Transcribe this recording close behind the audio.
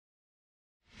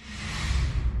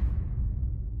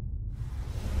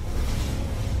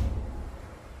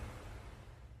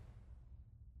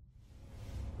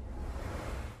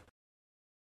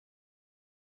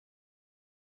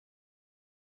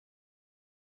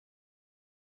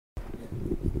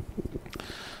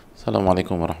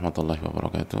Assalamualaikum warahmatullahi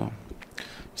wabarakatuh.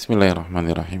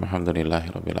 Bismillahirrahmanirrahim.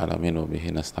 Alhamdulillahirabbil alamin wa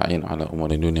bihi nasta'in ala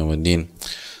umuri dunya waddin.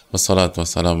 Wassalatu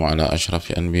wassalamu ala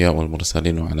asyrafil anbiya wal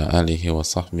mursalin wa ala alihi wa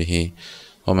sahbihi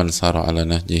wa man sara ala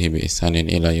nahjihi bi ihsanin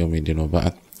ila yaumiddin wa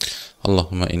ba'd.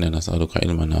 Allahumma inna nas'aluka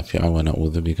ilman nafi'a wa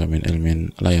na'udzubika min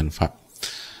ilmin la yanfa'.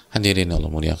 Hadirin Allah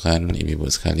muliakan,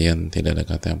 ibu-ibu sekalian, tidak ada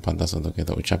kata yang pantas untuk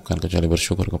kita ucapkan kecuali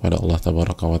bersyukur kepada Allah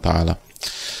tabaraka wa ta'ala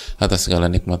atas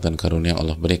segala nikmat dan karunia yang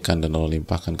Allah berikan dan Allah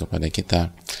limpahkan kepada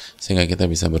kita, sehingga kita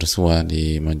bisa bersua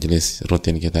di majelis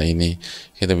rutin kita ini,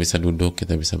 kita bisa duduk,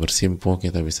 kita bisa bersimpuh,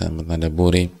 kita bisa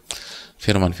mentadabburi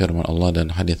firman-firman Allah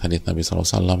dan hadis-hadis Nabi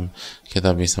SAW,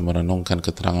 kita bisa merenungkan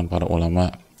keterangan para ulama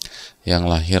yang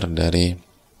lahir dari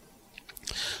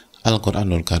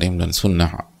Al-Quranul Karim dan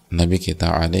Sunnah Nabi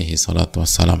kita alaihi salatu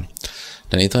wassalam.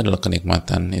 Dan itu adalah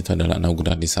kenikmatan, itu adalah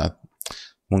anugerah di saat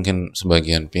mungkin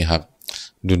sebagian pihak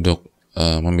duduk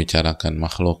membicarakan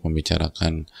makhluk,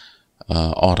 membicarakan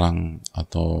orang,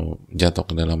 atau jatuh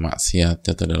ke dalam maksiat,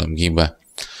 jatuh dalam ghibah.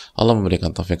 Allah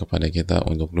memberikan taufik kepada kita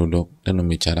untuk duduk dan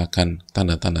membicarakan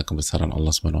tanda-tanda kebesaran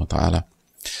Allah Subhanahu wa taala,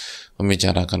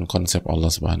 membicarakan konsep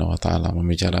Allah Subhanahu wa taala,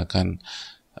 membicarakan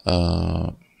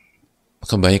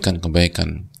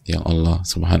kebaikan-kebaikan yang Allah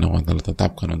Subhanahu wa taala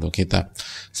tetapkan untuk kita.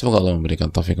 Semoga Allah memberikan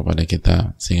taufik kepada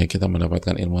kita sehingga kita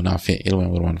mendapatkan ilmu nafi', ilmu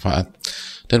yang bermanfaat,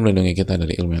 dan melindungi kita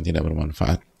dari ilmu yang tidak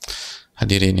bermanfaat.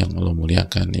 Hadirin yang Allah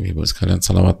muliakan, ibu-ibu sekalian,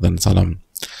 salawat dan salam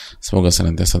semoga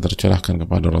senantiasa tercurahkan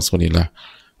kepada Rasulullah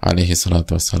alaihi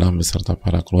salatu wassalam beserta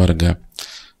para keluarga,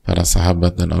 para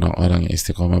sahabat, dan orang-orang yang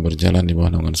istiqomah berjalan di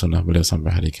bawah naungan sunnah beliau sampai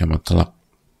hari kiamat kelak.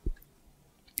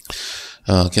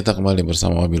 Kita kembali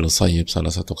bersama Al-Wabilush Shayyib,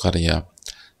 salah satu karya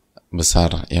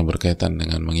besar yang berkaitan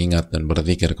dengan mengingat dan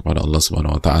berzikir kepada Allah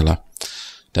Subhanahu wa taala.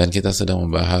 Dan kita sedang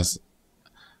membahas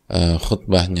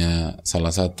khutbahnya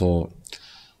salah satu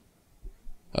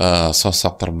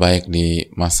sosok terbaik di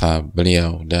masa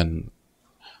beliau, dan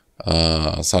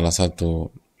salah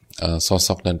satu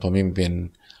sosok dan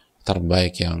pemimpin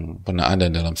terbaik yang pernah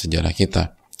ada dalam sejarah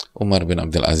kita, Umar bin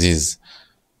Abdil Aziz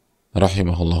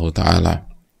rahimahullahu taala.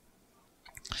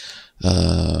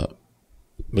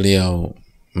 Beliau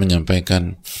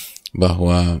menyampaikan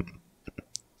bahwa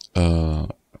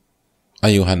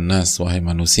ayuhan nas, wahai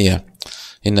manusia,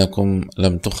 innakum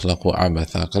lam tukhlaqu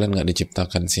abatha, kalian nggak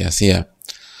diciptakan sia-sia,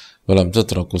 walam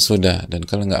tutraku sudah, dan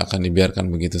kalian nggak akan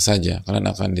dibiarkan begitu saja, kalian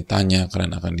akan ditanya,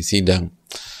 kalian akan disidang.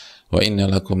 Wa inna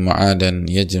lakum ma'adan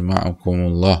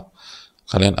yajma'ukumullah,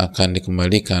 kalian akan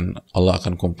dikembalikan, Allah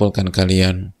akan kumpulkan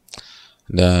kalian.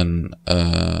 Dan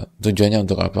tujuannya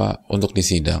untuk apa? Untuk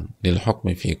disidang, lil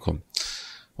hukmi fikum,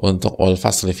 untuk wal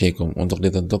fasli fikum, untuk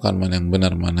ditentukan mana yang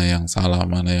benar, mana yang salah,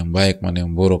 mana yang baik, mana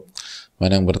yang buruk,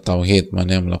 mana yang bertauhid,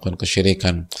 mana yang melakukan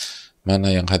kesyirikan,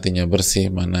 mana yang hatinya bersih,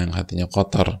 mana yang hatinya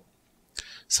kotor.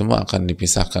 Semua akan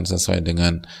dipisahkan sesuai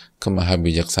dengan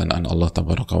kemahabijaksanaan Allah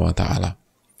tabaraka wa ta'ala.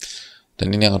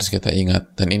 Dan ini yang harus kita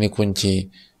ingat, dan ini kunci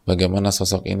bagaimana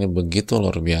sosok ini begitu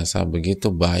luar biasa,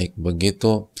 begitu baik,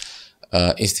 begitu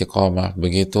istiqomah,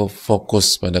 begitu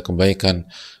fokus pada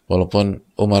kebaikan. Walaupun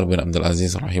Umar bin Abdil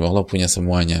Aziz rahimahullah punya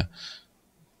semuanya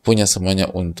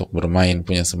untuk bermain,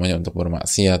 punya semuanya untuk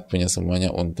bermaksiat, punya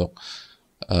semuanya untuk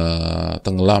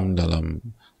tenggelam dalam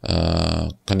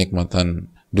kenikmatan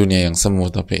dunia yang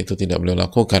semu, tapi itu tidak beliau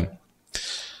lakukan.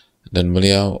 Dan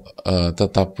beliau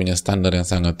tetap punya standar yang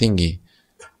sangat tinggi,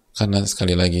 karena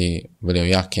sekali lagi beliau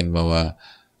yakin bahwa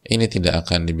ini tidak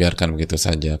akan dibiarkan begitu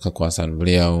saja. Kekuasaan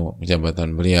beliau,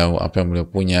 jabatan beliau, apa yang beliau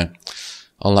punya,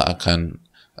 Allah akan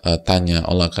tanya,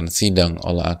 Allah akan sidang,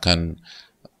 Allah akan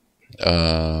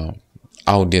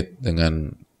audit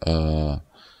dengan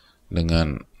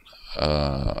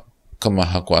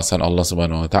kemahakuasaan Allah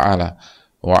Subhanahu wa taala.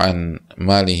 Wa an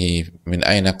malihi min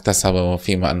aina iktasaba wa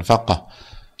fima anfaqah.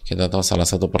 Kita tahu salah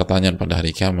satu pertanyaan pada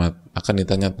hari kiamat akan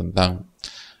ditanya tentang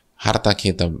harta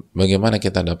kita, bagaimana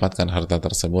kita dapatkan harta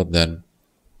tersebut, dan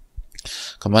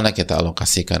kemana kita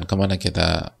alokasikan, kemana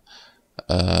kita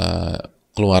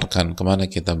keluarkan, kemana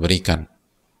kita berikan.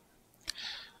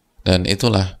 Dan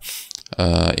itulah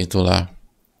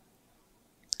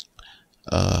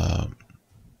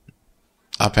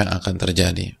apa yang akan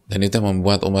terjadi. Dan itu yang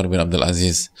membuat Umar bin Abdil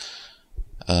Aziz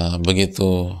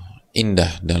begitu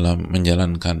indah dalam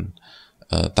menjalankan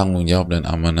tanggung jawab dan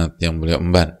amanat yang beliau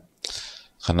emban,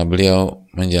 karena beliau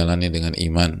menjalani dengan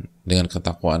iman, dengan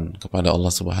ketakwaan kepada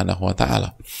Allah Subhanahu wa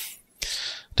taala.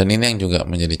 Dan ini yang juga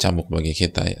menjadi cambuk bagi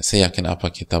kita. Seyakin apa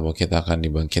kita bahwa kita akan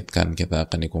dibangkitkan, kita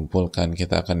akan dikumpulkan,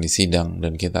 kita akan disidang,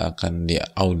 dan kita akan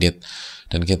diaudit,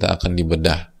 dan kita akan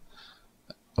dibedah.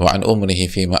 Wa an umrihi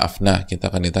fima afnah, kita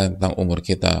akan ditanya tentang umur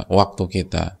kita, waktu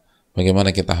kita,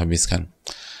 bagaimana kita habiskan.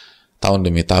 tahun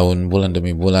demi tahun, bulan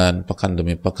demi bulan, pekan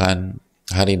demi pekan,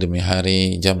 hari demi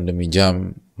hari, jam demi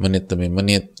jam, menit demi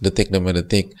menit, detik demi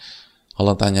detik.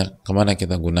 Allah tanya, kemana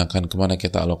kita gunakan, kemana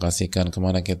kita alokasikan,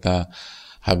 kemana kita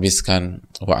habiskan.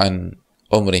 Wa'an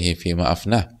umrihi fi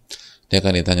ma'afnah. Dia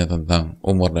akan ditanya tentang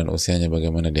umur dan usianya,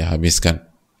 bagaimana dia habiskan.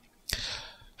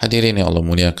 Hadirin yang Allah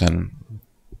muliakan,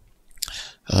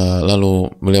 lalu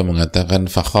beliau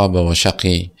mengatakan, fakhaba wa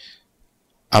syaqi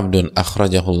abdun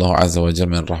akhrajahu Allah azza wa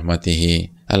jalla min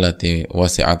rahmatihi allati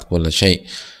wasi'at kulla syai'.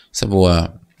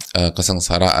 Sebuah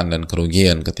kesengsaraan dan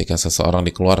kerugian ketika seseorang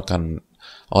dikeluarkan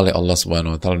oleh Allah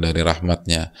Subhanahu wa taala dari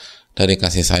rahmat-Nya, dari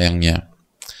kasih sayangnya,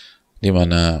 di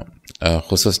mana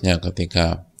khususnya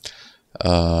ketika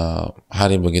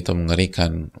hari begitu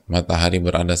mengerikan, matahari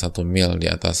berada 1 mil di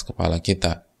atas kepala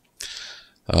kita,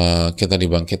 kita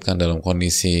dibangkitkan dalam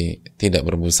kondisi tidak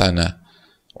berbusana,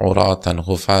 uratan,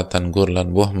 khufatan,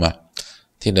 gurlan, buhmah,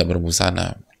 tidak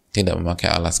berbusana, tidak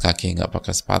memakai alas kaki, nggak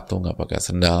pakai sepatu, nggak pakai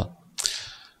sendal,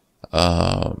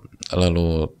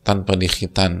 lalu tanpa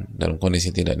dikhitan, dalam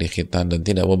kondisi tidak dikhitan dan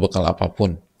tidak berbekal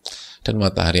apapun, dan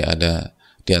matahari ada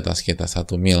di atas kita 1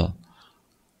 mil.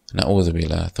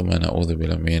 Na'udzubillah, thumma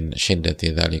na'udzubillah min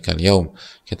syiddati dzalikal yaum.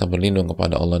 Kita berlindung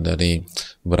kepada Allah dari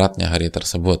beratnya hari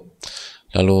tersebut.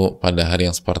 Lalu pada hari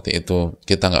yang seperti itu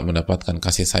kita nggak mendapatkan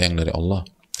kasih sayang dari Allah,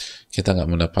 kita nggak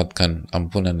mendapatkan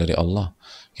ampunan dari Allah,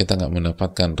 kita nggak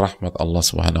mendapatkan rahmat Allah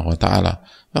Subhanahu wa taala,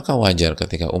 maka wajar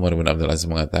ketika Umar bin Abdil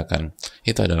Aziz mengatakan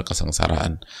itu adalah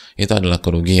kesengsaraan, itu adalah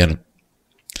kerugian.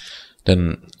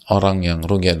 Dan orang yang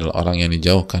rugi adalah orang yang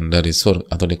dijauhkan dari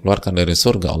surga atau dikeluarkan dari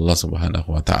surga Allah Subhanahu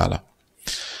wa taala.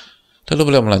 Lalu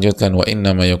beliau melanjutkan, wa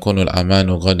inna ma yakunul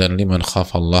amanu ghadan liman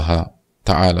khafa Allah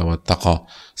ta'ala wa taqa.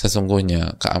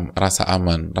 Sesungguhnya rasa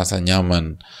aman, rasa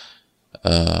nyaman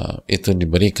itu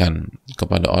diberikan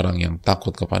kepada orang yang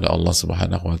takut kepada Allah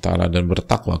Subhanahu wa taala dan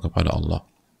bertakwa kepada Allah.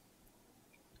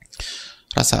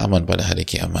 Rasa aman pada hari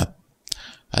kiamat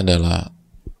adalah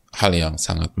hal yang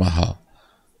sangat mahal.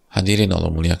 Hadirin Allah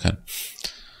muliakan,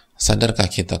 sadarkah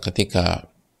kita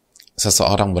ketika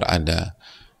seseorang berada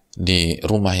di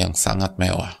rumah yang sangat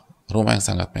mewah,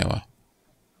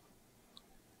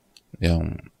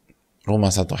 yang rumah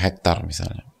 1 hektar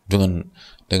misalnya,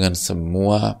 dengan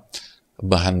semua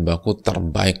bahan baku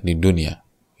terbaik di dunia,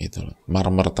 gitu loh,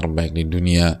 marmer terbaik di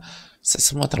dunia,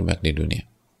 semua terbaik di dunia.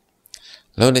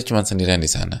 Lalu dia cuma sendirian di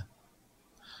sana.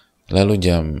 Lalu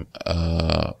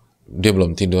dia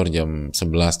belum tidur jam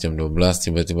 11, jam 12,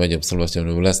 tiba-tiba jam 11, jam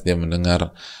 12 dia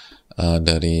mendengar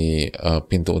dari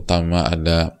pintu utama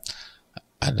ada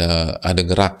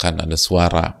gerakan, ada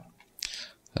suara.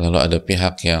 Lalu ada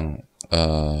pihak yang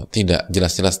tidak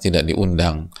jelas-jelas tidak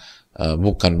diundang,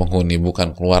 bukan penghuni,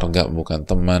 bukan keluarga, bukan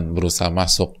teman, berusaha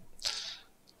masuk.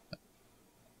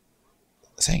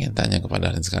 Saya ingin tanya kepada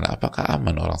kalian sekarang, apakah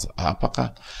aman orang,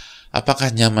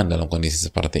 apakah nyaman dalam kondisi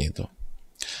seperti itu?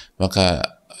 Maka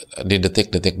di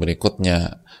detik-detik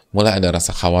berikutnya mulai ada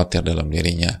rasa khawatir dalam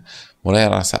dirinya, mulai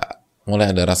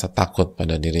ada rasa takut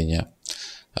pada dirinya,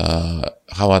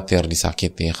 khawatir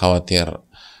disakiti, khawatir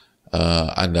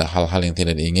ada hal-hal yang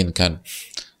tidak diinginkan.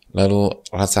 Lalu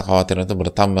rasa khawatir itu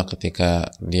bertambah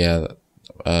ketika dia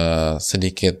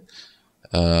sedikit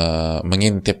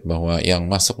mengintip bahwa yang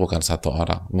masuk bukan 1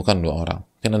 orang, bukan 2 orang,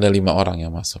 kan ada 5 orang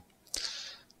yang masuk,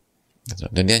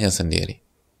 dan dia hanya sendiri.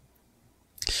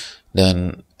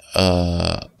 Dan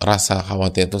rasa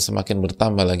khawatir itu semakin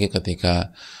bertambah lagi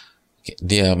ketika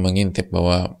dia mengintip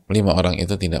bahwa 5 orang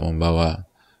itu tidak membawa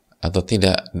atau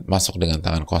tidak masuk dengan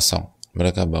tangan kosong.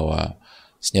 Mereka bawa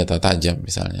senjata tajam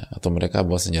misalnya, atau mereka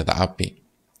bawa senjata api.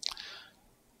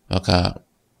 Maka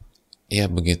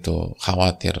ia begitu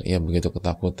khawatir, ia begitu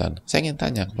ketakutan. Saya ingin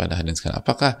tanya kepada hadirin sekalian,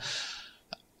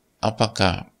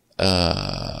 apakah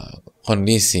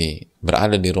kondisi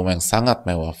berada di rumah yang sangat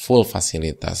mewah, full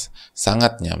fasilitas,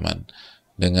 sangat nyaman,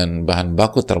 dengan bahan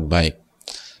baku terbaik,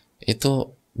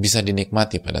 itu bisa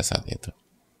dinikmati pada saat itu,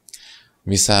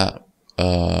 bisa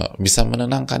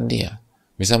menenangkan dia,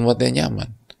 bisa membuat dia nyaman,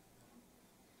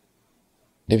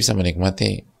 dia bisa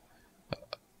menikmati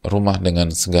rumah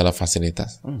dengan segala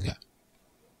fasilitas? Enggak,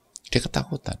 dia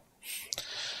ketakutan,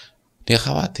 dia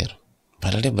khawatir,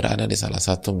 padahal dia berada di salah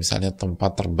satu misalnya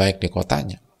tempat terbaik di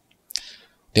kotanya,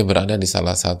 dia berada di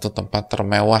salah satu tempat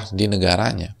termewah di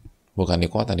negaranya, bukan di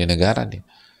kota, di negara dia,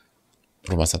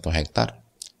 rumah 1 hektar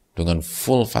dengan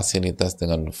full fasilitas,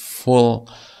 dengan full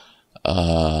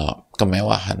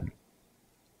kemewahan,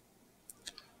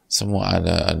 semua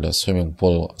ada swimming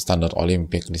pool standar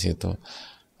Olimpik di situ,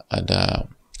 ada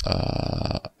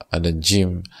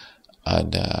gym,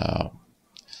 ada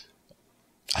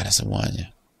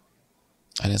semuanya,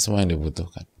 ada semua yang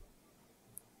dibutuhkan.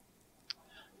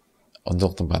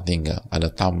 untuk tempat tinggal, ada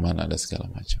taman, ada segala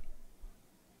macam.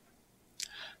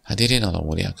 Hadirin Allah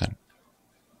muliakan,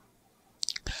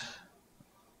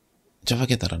 coba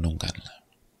kita renungkan.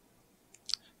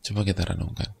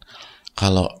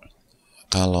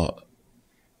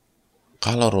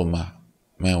 Kalau rumah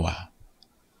mewah,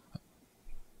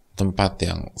 tempat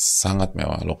yang sangat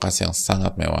mewah, lokasi yang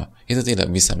sangat mewah, itu tidak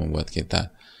bisa membuat kita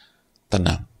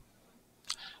tenang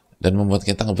dan membuat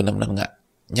kita benar-benar nggak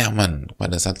nyaman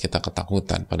pada saat kita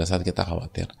ketakutan, pada saat kita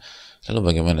khawatir.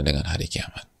 Lalu bagaimana dengan hari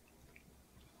kiamat?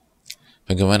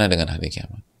 Bagaimana dengan hari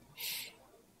kiamat?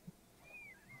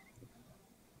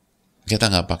 Kita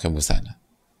nggak pakai busana,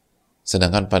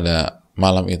 sedangkan pada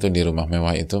malam itu di rumah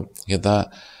mewah itu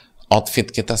outfit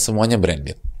kita semuanya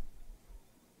branded,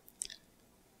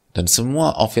 dan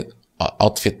semua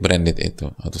outfit branded itu,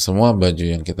 atau semua baju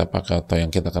yang kita pakai atau yang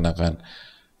kita kenakan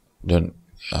dan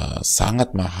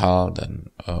sangat mahal dan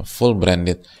full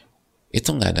branded, itu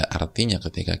nggak ada artinya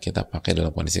ketika kita pakai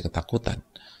dalam kondisi ketakutan.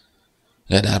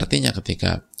 Nggak ada artinya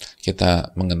ketika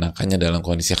kita mengenakannya dalam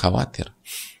kondisi khawatir.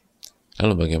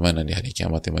 Lalu bagaimana di hari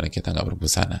kiamat di mana kita nggak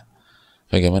berbusana?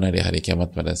 Bagaimana di hari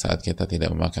kiamat pada saat kita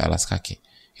tidak memakai alas kaki,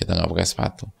 kita nggak pakai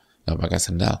sepatu, nggak pakai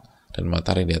sendal, dan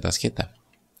matahari di atas kita?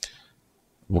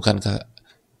 Bukankah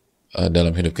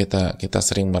dalam hidup kita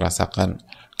sering merasakan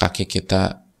kaki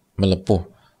kita melepuh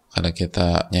karena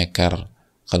kita nyeker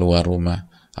keluar rumah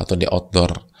atau di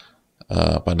outdoor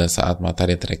pada saat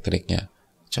matahari terik-teriknya?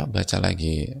 Coba baca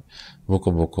lagi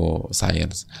buku-buku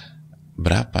sains,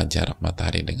 berapa jarak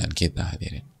matahari dengan kita,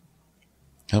 hadirin.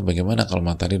 Nah, bagaimana kalau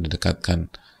matahari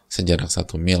didekatkan sejarak 1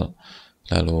 mil,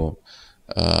 lalu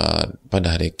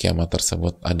pada hari kiamat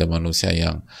tersebut ada manusia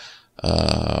yang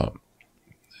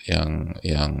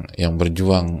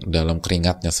berjuang dalam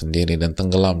keringatnya sendiri dan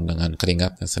tenggelam dengan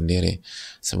keringatnya sendiri,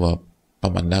 sebuah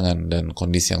pemandangan dan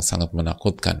kondisi yang sangat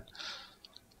menakutkan.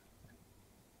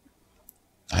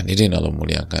 Hadirin Allah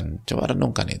muliakan, coba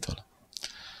renungkan itu.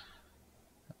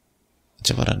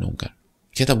 Coba renungkan.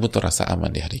 Kita butuh rasa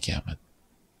aman di hari kiamat.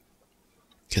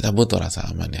 Kita butuh rasa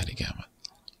aman di hari kiamat.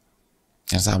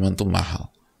 Rasa aman itu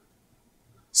mahal,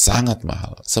 sangat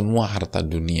mahal. Semua harta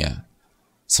dunia,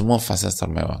 semua fasilitas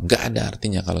termewah, gak ada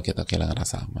artinya kalau kita kehilangan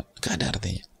rasa aman. Gak ada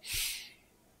artinya.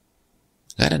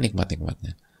 Gak ada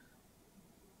nikmat-nikmatnya.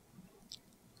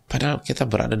 Padahal kita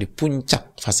berada di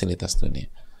puncak fasilitas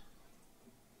dunia.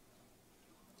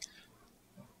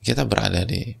 Kita berada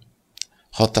di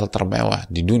hotel termewah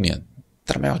di dunia,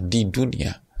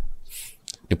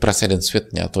 di President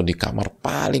Suite-nya atau di kamar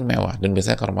paling mewah, dan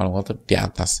biasanya kamar paling mewah itu di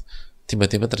atas.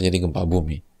 Tiba-tiba terjadi gempa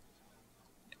bumi.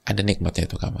 Ada nikmatnya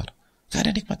itu kamar? Gak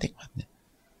ada nikmat-nikmatnya.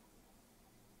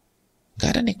 Gak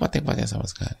ada nikmat-nikmatnya sama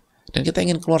sekali. Dan kita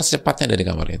ingin keluar secepatnya dari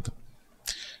kamar itu.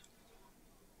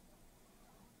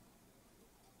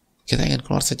 Kita ingin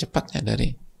keluar secepatnya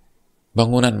dari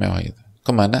bangunan mewah itu.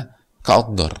 Kemana? Ke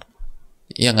outdoor.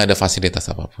 Yang gak ada fasilitas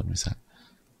apapun misalnya.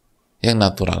 Yang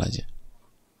natural aja.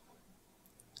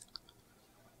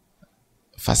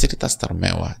 Fasilitas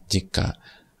termewah jika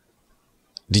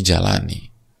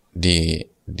dijalani,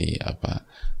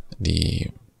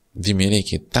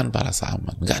 dimiliki tanpa rasa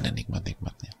aman, gak ada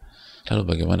nikmat-nikmatnya. Lalu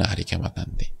bagaimana hari kiamat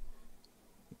nanti?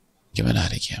 Gimana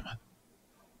hari kiamat?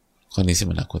 Kondisi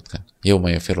menakutkan. Yauma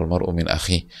yafirul mar'u min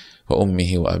akhihi wa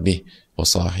ummihi wa abihi wa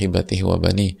sahibatihi wa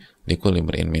banihi likulli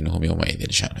imri'in minhum yawma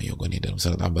idzin sya'nu yughni, dalam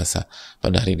surat Abasa,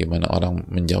 pada hari di mana orang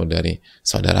menjauh dari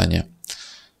saudaranya,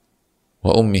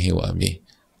 wa ummihi wa abihi,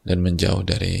 dan menjauh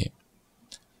dari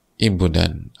ibu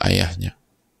dan ayahnya,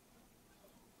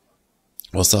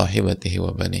 wa sahibatihi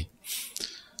wa banihi,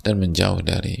 dan menjauh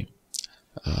dari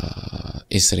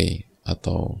istri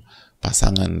atau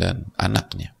pasangan dan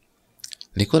anaknya.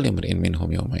 Likulli imri'in minhum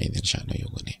yawma idzin sya'nu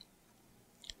yughni.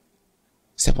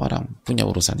 Setiap orang punya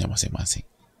urusannya masing-masing.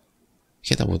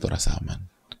 Kita butuh rasa aman.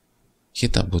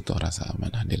 Kita butuh rasa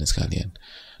aman, hadirin sekalian.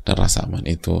 Dan rasa aman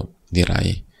itu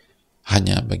diraih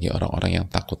hanya bagi orang-orang yang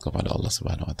takut kepada Allah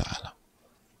Subhanahu wa Ta'ala,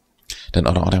 dan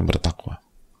orang-orang yang bertakwa.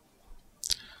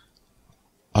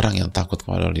 Orang yang takut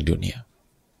kepada Allah di dunia.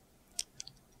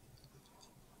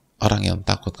 Orang yang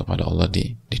takut kepada Allah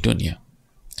di dunia.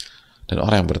 Dan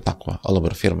orang yang bertakwa. Allah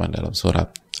berfirman dalam surat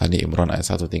Ali Imran ayat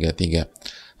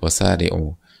 133,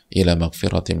 wasari'u ila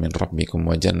magfiratin min rabbikum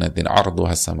wa jannatin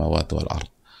 'arduha as-samawati wal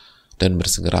ard, dan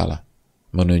bersegeralah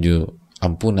menuju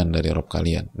ampunan dari Rabb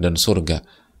kalian dan surga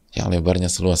yang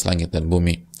lebarnya seluas langit dan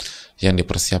bumi, yang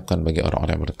dipersiapkan bagi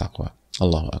orang-orang yang bertakwa.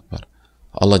 Allahu Akbar.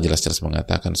 Allah jelas-jelas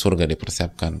mengatakan surga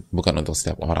dipersiapkan bukan untuk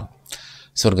setiap orang.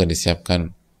 Surga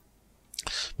disiapkan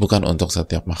bukan untuk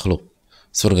setiap makhluk.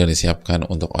 Surga disiapkan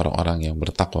untuk orang-orang yang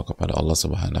bertakwa kepada Allah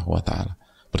Subhanahu wa Ta'ala.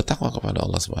 bertakwa kepada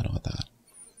Allah Subhanahu wa taala.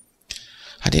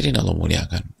 Hadirin Allah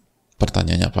muliakan.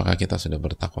 Pertanyaannya, apakah kita sudah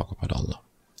bertakwa kepada Allah?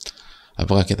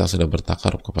 Apakah kita sudah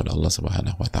bertakarub kepada Allah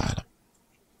Subhanahu wa taala?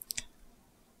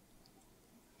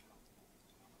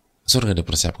 Surga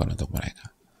dipersiapkan untuk mereka.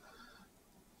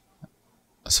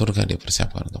 Surga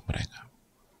dipersiapkan untuk mereka.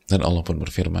 Dan Allah pun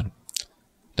berfirman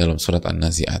dalam surat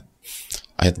An-Nazi'at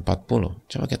ayat 40.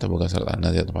 Coba kita buka surat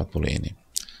An-Nazi'at 40 ini.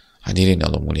 Hadirin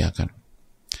Allah muliakan.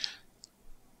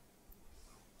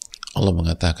 Allah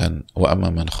mengatakan, wa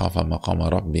amma man khafa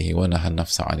maqama rabbih wa nahan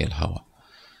nafsa 'anil hawa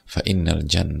fa innal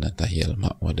jannata hiyal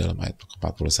ma'wa, dalam ayat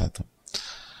 41.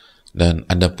 Dan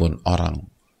adapun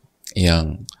orang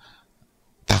yang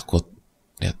takut,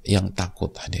 lihat, yang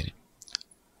takut, hadirin,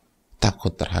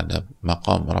 takut terhadap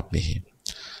maqam rabbih,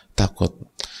 takut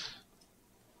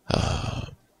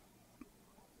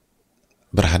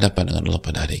berhadapan dengan Allah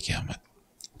pada hari kiamat,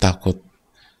 takut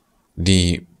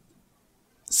di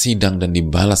sidang dan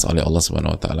dibalas oleh Allah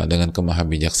Subhanahu wa taala dengan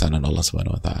kemahabijaksanaan Allah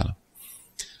Subhanahu wa taala.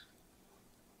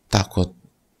 Takut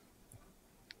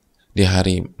di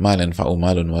hari malen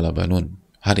fa'umalun wala banun,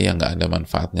 hari yang gak ada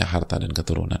manfaatnya harta dan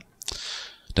keturunan.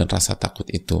 Dan rasa takut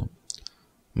itu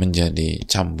menjadi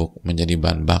cambuk, menjadi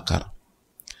bahan bakar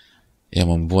yang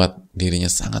membuat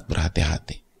dirinya sangat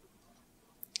berhati-hati.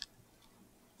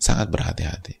 Sangat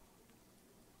berhati-hati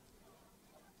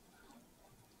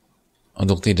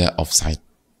untuk tidak offside,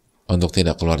 untuk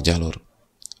tidak keluar jalur,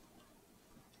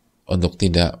 untuk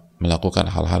tidak melakukan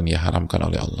hal-hal yang diharamkan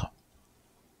oleh Allah.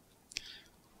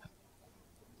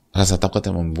 Rasa takut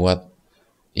yang membuat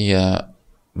ia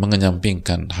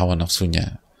mengenyampingkan hawa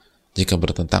nafsunya jika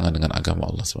bertentangan dengan agama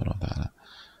Allah Subhanahu wa taala,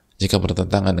 jika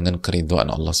bertentangan dengan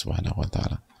keridhaan Allah Subhanahu wa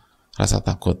taala. Rasa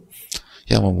takut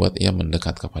yang membuat ia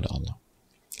mendekat kepada Allah.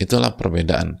 Itulah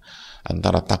perbedaan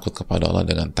antara takut kepada Allah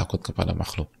dengan takut kepada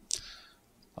makhluk.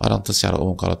 Orang itu secara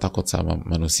umum kalau takut sama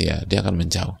manusia, dia akan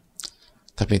menjauh.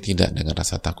 Tapi tidak dengan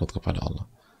rasa takut kepada Allah.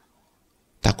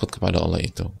 Takut kepada Allah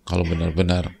itu, kalau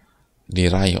benar-benar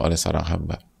diraih oleh seorang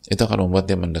hamba, itu akan membuat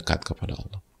dia mendekat kepada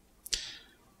Allah.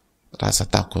 Rasa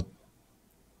takut,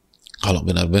 kalau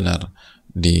benar-benar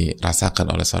dirasakan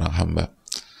oleh seorang hamba,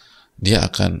 dia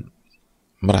akan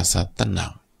merasa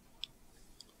tenang.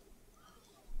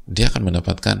 Dia akan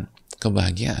mendapatkan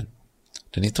kebahagiaan.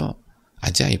 Dan itu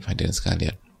ajaib, hadirin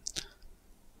sekalian.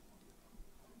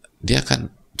 Dia akan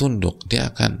tunduk,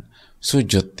 dia akan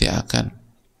sujud, dia akan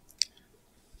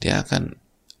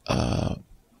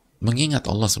mengingat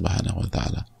Allah Subhanahu wa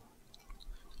taala.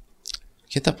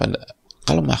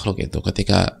 Kalau makhluk itu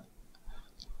ketika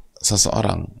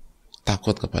seseorang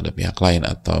takut kepada pihak lain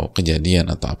atau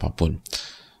kejadian atau apapun,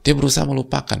 dia berusaha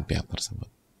melupakan pihak tersebut.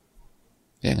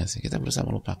 Ya nggak sih? Kita berusaha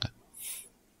melupakan.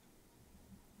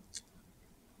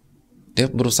 Dia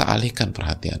berusaha alihkan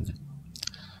perhatiannya.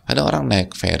 Ada orang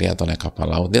naik ferry atau naik kapal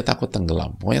laut, dia takut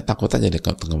tenggelam. Pokoknya takut aja dia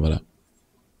tenggelam.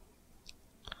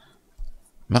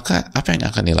 Maka apa yang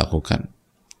akan dilakukan?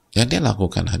 Yang dia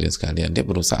lakukan, hadirin sekalian, dia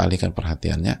berusaha alihkan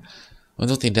perhatiannya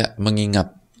untuk tidak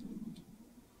mengingat.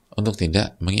 Untuk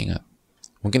tidak mengingat.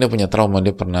 Mungkin dia punya trauma,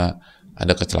 dia pernah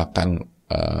ada kecelakaan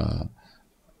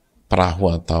perahu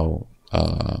atau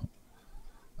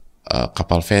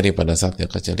kapal feri pada saat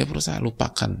dia kecil. Dia berusaha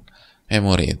lupakan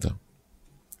memori itu.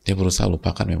 Dia berusaha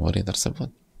lupakan memori tersebut.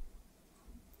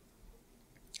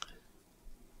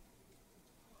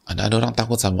 Ada orang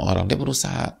takut sama orang, dia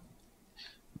berusaha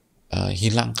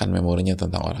hilangkan memorinya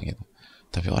tentang orang itu.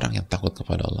 Tapi orang yang takut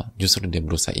kepada Allah, justru dia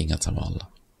berusaha ingat sama Allah.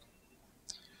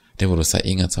 Dia berusaha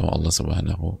ingat sama Allah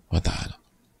Subhanahu wa ta'ala.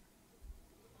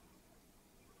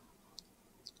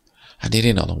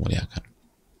 Hadirin Allah muliakan.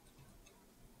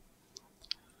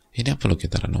 Ini yang perlu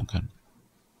kita renungkan.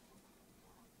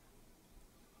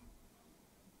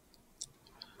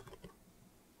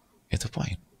 Itu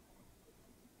poin.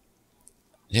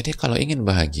 Jadi kalau ingin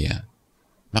bahagia,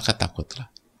 maka takutlah.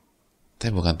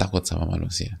 Tapi bukan takut sama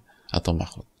manusia atau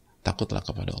makhluk. Takutlah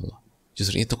kepada Allah.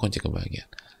 Justru itu kunci kebahagiaan.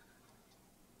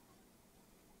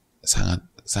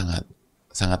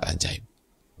 Sangat ajaib.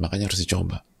 Makanya harus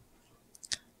dicoba.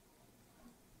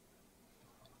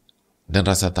 Dan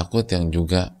rasa takut yang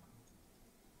juga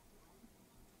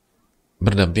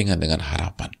berdampingan dengan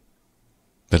harapan.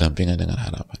 Berdampingan dengan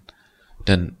harapan.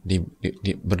 Dan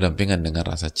berdampingan dengan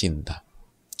rasa cinta.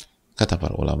 Kata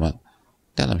para ulama,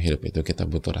 dalam hidup itu kita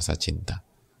butuh rasa cinta,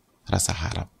 rasa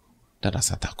harap, dan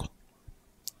rasa takut.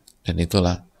 Dan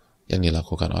itulah yang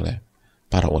dilakukan oleh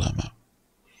para ulama.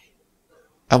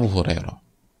 Abu Hurairah,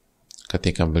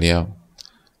 ketika beliau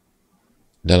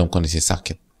dalam kondisi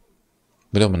sakit,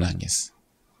 beliau menangis.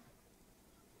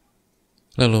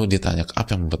 Lalu ditanya,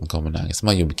 apa yang membuat engkau menangis?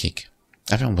 Ma yubkik.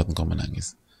 Apa yang membuat engkau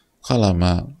menangis? Qala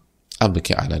ma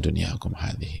abki ala dunyakum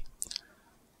hadhihi.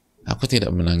 Aku tidak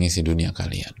menangisi dunia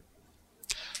kalian.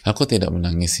 Aku tidak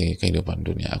menangisi kehidupan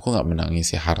dunia. Aku nggak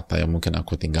menangisi harta yang mungkin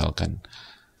aku tinggalkan.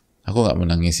 Aku nggak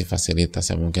menangisi fasilitas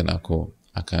yang mungkin aku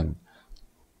akan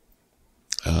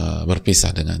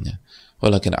berpisah dengannya.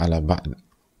 Walakin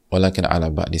ala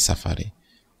ba'di safari.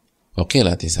 Wa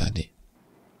qilati zadi.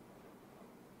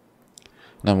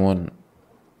 Namun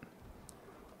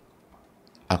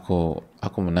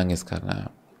aku menangis karena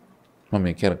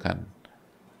memikirkan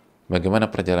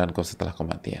bagaimana perjalananku setelah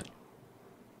kematian.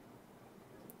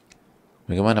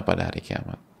 Bagaimana pada hari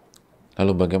kiamat?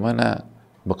 Lalu bagaimana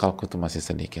bekalku itu masih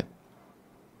sedikit?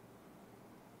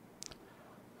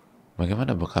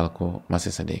 Bagaimana bekalku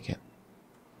masih sedikit?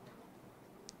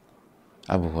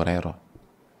 Abu Hurairah,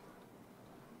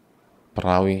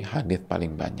 perawi hadis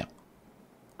paling banyak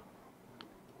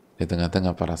di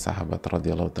tengah-tengah para sahabat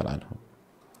radhiyallahu ta'ala anhum,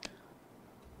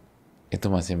 itu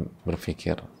masih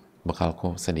berpikir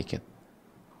bekalku sedikit.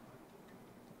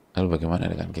 Lalu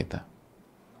bagaimana dengan kita?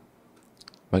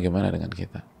 Bagaimana dengan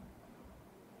kita?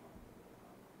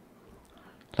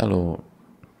 Lalu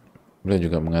beliau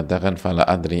juga mengatakan fala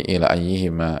adri ila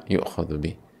ayyihima yu'khadhu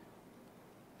bi.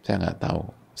 Saya nggak tahu,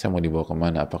 saya mau dibawa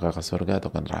kemana, apakah ke surga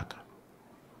atau ke neraka.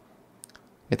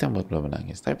 Itu yang buat beliau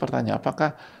menangis. Tapi pertanyaan,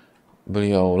 apakah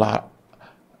beliau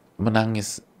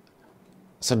menangis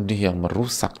sedih yang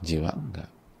merusak jiwa?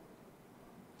 Enggak.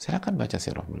 Silakan baca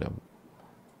sirah beliau.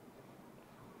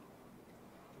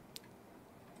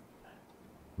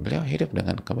 Beliau hidup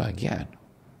dengan kebahagiaan.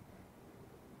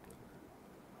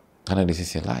 Karena di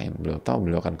sisi lain, beliau tahu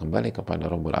beliau akan kembali kepada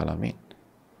Rabbul Alamin,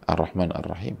 Ar-Rahman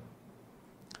Ar-Rahim.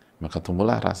 Maka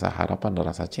tumbuhlah rasa harapan dan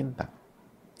rasa cinta.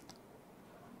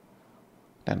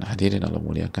 Dan hadirin Allah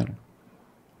muliakan.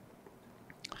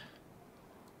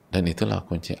 Dan itulah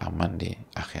kunci aman di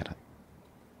akhirat.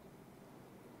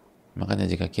 Makanya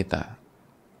jika kita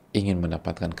ingin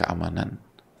mendapatkan keamanan,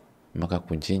 maka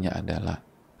kuncinya adalah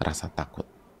rasa takut.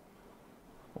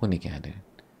 Unik ya hadirin.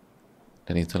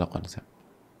 Dan itulah konsep.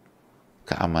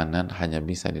 Keamanan hanya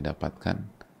bisa didapatkan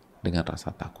dengan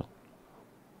rasa takut.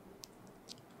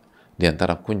 Di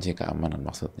antara kunci keamanan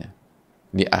maksudnya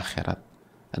di akhirat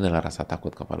adalah rasa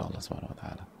takut kepada Allah Subhanahu wa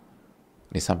taala.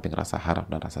 Di samping rasa harap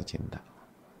dan rasa cinta.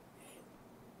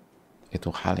 Itu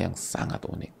hal yang sangat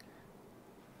unik.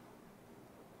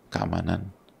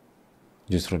 Keamanan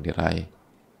justru diraih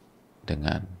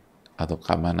dengan, atau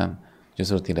keamanan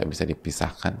justru tidak bisa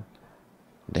dipisahkan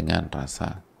dengan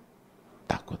rasa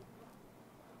takut.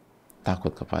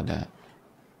 Takut kepada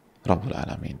Rabbul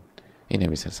Alamin. Ini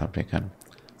yang bisa disampaikan.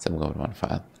 Semoga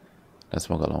bermanfaat dan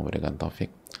semoga Allah memberikan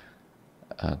taufik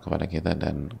kepada kita,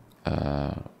 dan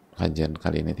kajian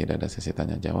kali ini tidak ada sesi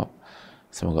tanya jawab.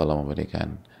 Semoga Allah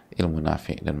memberikan ilmu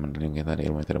nafi dan melindungi kita dari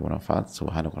ilmu yang tidak bermanfaat.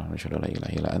 Subhanakallahumma wa bihamdika, la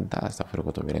ilaha illa anta, astaghfiruka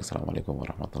wa atubu ilaik. Assalamualaikum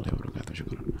warahmatullahi wabarakatuh.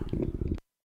 Syukur.